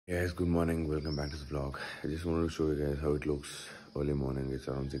Guys, good morning. Welcome back to the vlog. I just wanted to show you guys how it looks early morning. It's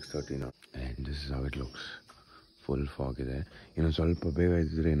around 6:30 now, and this is how it looks. Full fog ಇದೆ. ಇನ್ನು ಸ್ವಲ್ಪ ಬೇಗ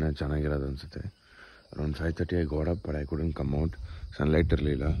ಇದ್ದಿದ್ರೆ ಇನ್ನೂ ಚೆನ್ನಾಗಿರೋದು ಅನ್ಸುತ್ತೆ. Around 5:30 I got up, but I couldn't come out. Sunlight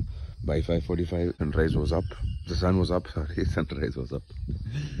ಇರಲಿಲ್ಲ. By 5:45 sunrise was up. The sun was up. Sorry, sunrise was up.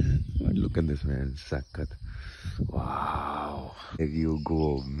 But look at this, man. Sakkat. Wow. There you go,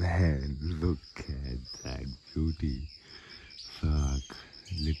 man. Look at that beauty. Fuck.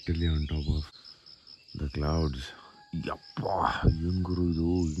 Literally on top of the clouds. Yappa, yunguru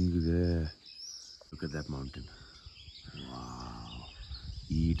idu hingide. Look at that mountain. Wow.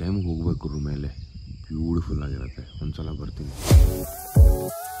 Ee time hogbeku rumele. Beautiful ಆಗಿರುತ್ತೆ. ಒಂದ್ಸಲ ಬರ್ತೀನಿ.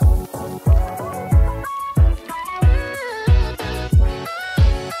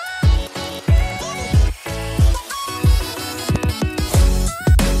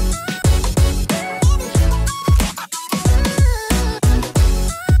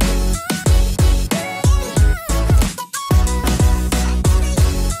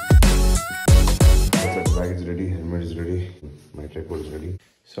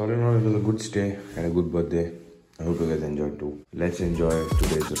 So all in all, it was a good stay and a good birthday. I hope you guys enjoyed too. Let's enjoy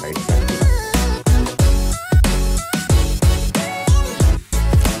today's ride back.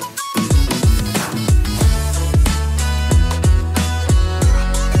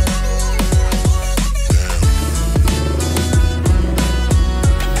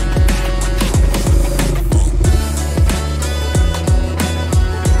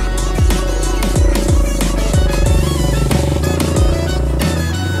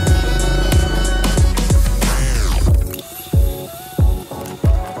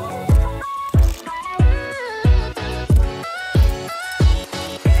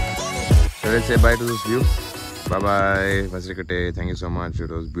 Let's say bye to this view. Bye bye, Vasrikate. Thank you so much.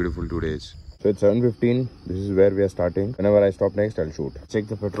 It was beautiful 2 days. So it's 7:15. This is where we are starting. Whenever I stop next, I'll shoot. Check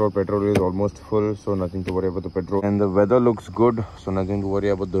the petrol. Petrol is almost full, so nothing to worry about the petrol. And the weather looks good, so nothing to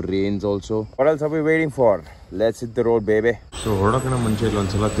worry about the rains also. What else are we waiting for? Let's hit the road, baby. So ಹೊರಡೋಕಿನ ಮುಂಚೆ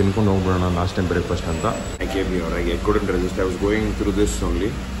ಇಲ್ಲೊಂದ್ಸಲ ತಿನ್ಕೊಂಡು ಹೋಗ್ಬಿಡೋಣ last time breakfast ಅಂತ. I came here. I couldn't resist. I was going through this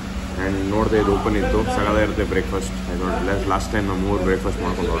only. And ನೋಡಿದೆ ಇದು open ಇತ್ತು ಸಗದಾಗಿರುತ್ತೆ breakfast. I thought last time ನಾವು 3 breakfast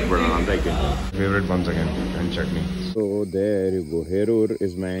ಮಾಡ್ಕೊಂಡು ಹೊರಡ್ಬಿಡೋಣ ಅಂತ ಐಕೆ favourite buns again and chutney. So there you go. Herur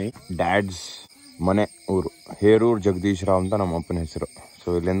is my dads ಮನೆ ಊರು. ಹೇರೂರ್ ಜಗದೀಶ್ ರಾವ್ ಅಂತ ನಮ್ಮ ಅಪ್ಪನ ಹೆಸರು.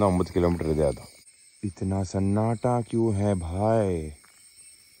 ಸೊ ಇಲ್ಲಿಂದ 9 ಕಿಲೋಮೀಟರ್ ಇದೆ ಅದು. ಇತನಾ ಸನ್ನಾಟ Q high Bhai,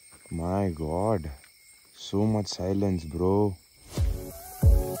 my god, so much silence bro.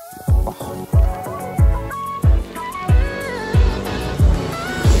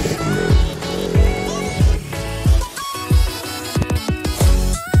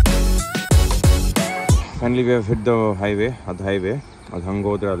 Finally we have hit the highway. ಅದು ಹೈವೇ ಅದು ಹಂಗೆ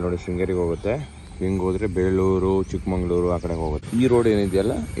ಹೋದ್ರೆ ಅಲ್ಲಿ ನೋಡಿ ಶೃಂಗೇರಿಗೆ ಹೋಗುತ್ತೆ. ಹಿಂಗೆ ಹೋದರೆ ಬೇಳೂರು, ಚಿಕ್ಕಮಂಗ್ಳೂರು ಆ ಕಡೆ ಹೋಗುತ್ತೆ. ಈ ರೋಡ್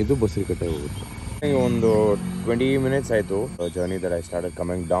ಏನಿದೆಯಲ್ಲ ಇದು ಬಸರಿಕಟ್ಟೆ ಹೋಗುತ್ತೆ. ಒಂದು 20 minutes ಆಯಿತು journey that I started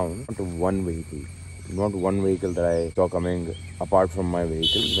coming down to one vehicle. Not one vehicle that I saw coming apart from my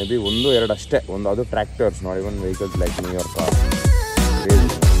vehicle. May be 1-2 ಅಷ್ಟೇ. ಅದು tractors, not even vehicles like me or car.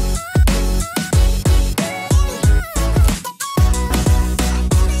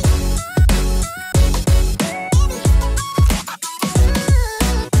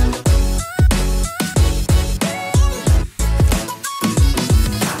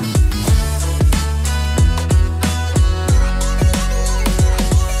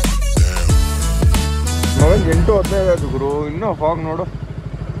 Mobile 8:15 ಆಯ್ತು ಗುರು. ಇನ್ನೂ fog ನೋಡು.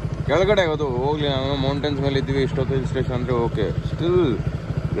 ಕೆಳಗಡೆ ಅದು ಹೋಗ್ಲಿ, ನಾವು mountains ಮೇಲೆ ಇದ್ವಿ. ಇಷ್ಟೊತ್ತು ಹಿಲ್ ಸ್ಟೇಷನ್ ಅಂದರೆ okay. Still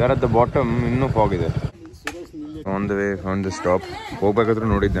we are at the bottom. ಇನ್ನೂ ಫಾಗ್ ಇದೆ. On the way on the stop. ಹೋಗ್ಬೇಕಾದ್ರೂ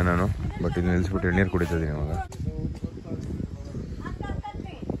ನೋಡಿದ್ದೆ ನಾನು, ಬಟ್ ಇಲ್ಲಿ ನಿಲ್ಲಿಸ್ಬಿಟ್ಟು ಎಣ್ಣೀರು ಕುಡಿತಿದ್ದೀನಿ ಇವಾಗ.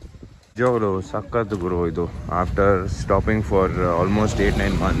 ನಿಜವಾಗ್ಲೂ ಸಕ್ಕತ್ತು ಗುರು ಇದು. After stopping for almost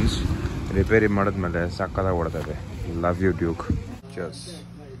 8-9 months repair ಮಾಡಿದ್ಮೇಲೆ ಸಕ್ಕತ್ತಾಗಿ ಓಡ್ತಾ ಇದೆ. Love you Duke. ಚರ್ಸ್.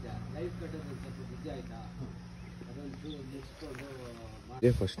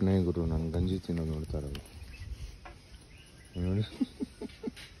 ಇದೇ ಫಸ್ಟ್ ನೈ ಗುರು ನಾನು ಗಂಜಿ ತಿನ್ನೋದು ನೋಡ್ತಾ ಇರೋದು ನೋಡಿ.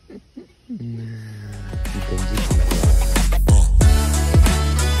 ಗಂಜಿ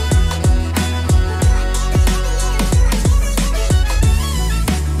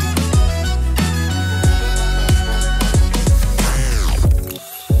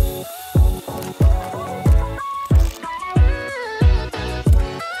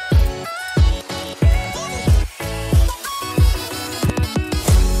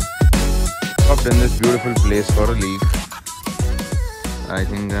in this beautiful place for a league. I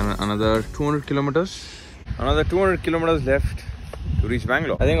think another 200 kilometers. Another 200 kilometers left to reach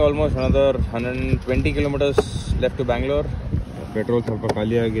Bangalore. I think almost another 120 kilometers left to Bangalore. Petrol ಸ್ವಲ್ಪ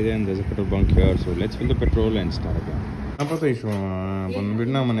ಖಾಲಿ ಆಗಿದೆ and there's a petrol bunk here, so let's fill the petrol and start again. ಇಶ್ವ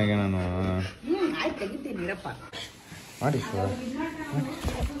ಬಂದ್ಬಿಡ್ನ ಮನೆಗೆ ನಾನು ಆಯ್ತು ತೆಗಿತೀನಿ ಇರಪ್ಪ. ಮಾಡಿ ಇಶ್ವ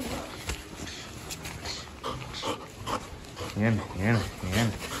ಏನು ಏನು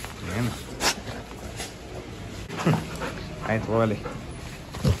ಏನು ಏನು ಆಯ್ತು ಹೋಗಲಿ.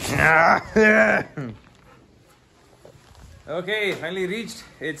 Okay finally reached.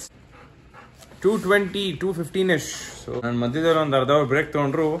 It's 2:20, 2:15ish. So ನಾನು ಮಧ್ಯದಲ್ಲಿ ಒಂದು ಅರ್ಧ ಅವರ್ ಬ್ರೇಕ್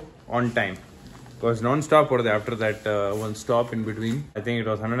ತೊಗೊಂಡ್ರು ಆನ್ ಟೈಮ್. Because non-stop ಹೊಡೆದೆ after that one stop in between. I think it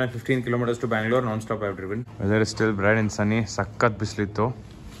was 115 kilometers to Bangalore non-stop I've driven. Weather is still bright and sunny. ಸಕ್ಕತ್ ಬಿಸಿಲಿತ್ತು,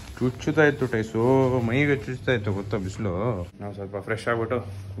 ಚುಚ್ಚುತ್ತಾ ಇತ್ತು ties, ಮೈಗೆ ಚುಚ್ಚುತ್ತಾ ಇತ್ತು ಗೊತ್ತಾ ಬಿಸಿಲು. ನಾವು ಸ್ವಲ್ಪ ಫ್ರೆಶ್ ಆಗ್ಬಿಟ್ಟು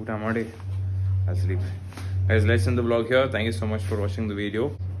ಊಟ ಮಾಡಿ sleep. Guys, let's end the vlog here. Thank you so much for watching the video.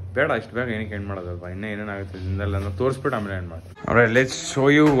 ಬೇಡ ಇಷ್ಟು ಬೇಗ ಏನಕ್ಕೆ ಎಂಡ್ ಮಾಡೋದಲ್ವಾ, ಇನ್ನೂ ಏನೇನಾಗುತ್ತೆ ಇದನ್ನೆಲ್ಲ ತೋರಿಸ್ಬಿಟ್ಟು ಆಮೇಲೆ ಎಂಡ್ ಮಾಡಿ. Alright, let's show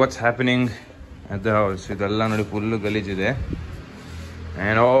you what's happening at the house. ಇದೆಲ್ಲ ನೋಡಿ full ಗಲೀಜಿದೆ.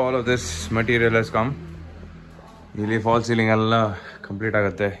 And all of this material has come. ಇಲ್ಲಿ ಫಾಲ್ ಸೀಲಿಂಗ್ ಎಲ್ಲ ಕಂಪ್ಲೀಟ್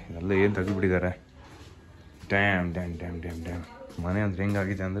ಆಗುತ್ತೆ. ಇದೆಲ್ಲ ಏನು ತೆಗೆದುಬಿಟ್ಟಿದ್ದಾರೆ. Dam dam dam dam dam. ಮನೆ ಅಂದ್ರೆ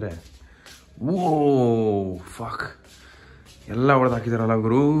ಹೆಂಗಾಗಿದೆ ಅಂದರೆ ಓ ಫಾಕ್ ಎಲ್ಲ ಹೊಡೆದು ಹಾಕಿದಾರಲ್ಲ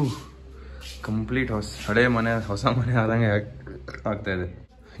ಗುರು. ಕಂಪ್ಲೀಟ್ ಹಳೆ ಮನೆ ಹೊಸ ಮನೆ ಆದಂಗೆ ಆಗ್ತಾ ಇದೆ.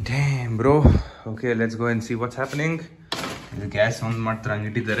 Dam bro. Okay let's go and C what's happening. ಇದು ಗ್ಯಾಸ್ ಆನ್ ಮಾಡ್ತಾರೆ ಹಂಗೆ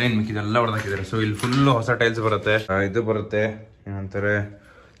ಇಟ್ಟಿದ್ದಾರೆ, ಇನ್ನು ಮಿಕ್ಕಿದೆಲ್ಲ ಹೊಡೆದು ಹಾಕಿದ್ದಾರೆ. ಸೊ ಇಲ್ಲಿ ಫುಲ್ಲು ಹೊಸ ಟೈಲ್ಸ್ ಬರುತ್ತೆ, ಇದು ಬರುತ್ತೆ ಏನಂತಾರೆ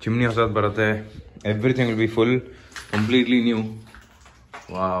ಚಿಮ್ನಿ ಹೊಸದು ಬರುತ್ತೆ. Everything will be full completely new.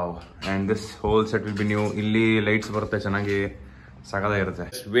 Wow. And this whole set will be new. ಇಲ್ಲಿ ಲೈಟ್ಸ್ ಬರುತ್ತೆ ಚೆನ್ನಾಗಿ, ಸಾಕಾಗಿರುತ್ತೆ.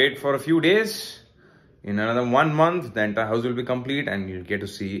 Wait for a few days. In another 1 month, the entire house will be complete and you'll get to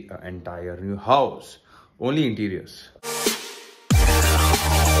see an entire new house. Only interiors.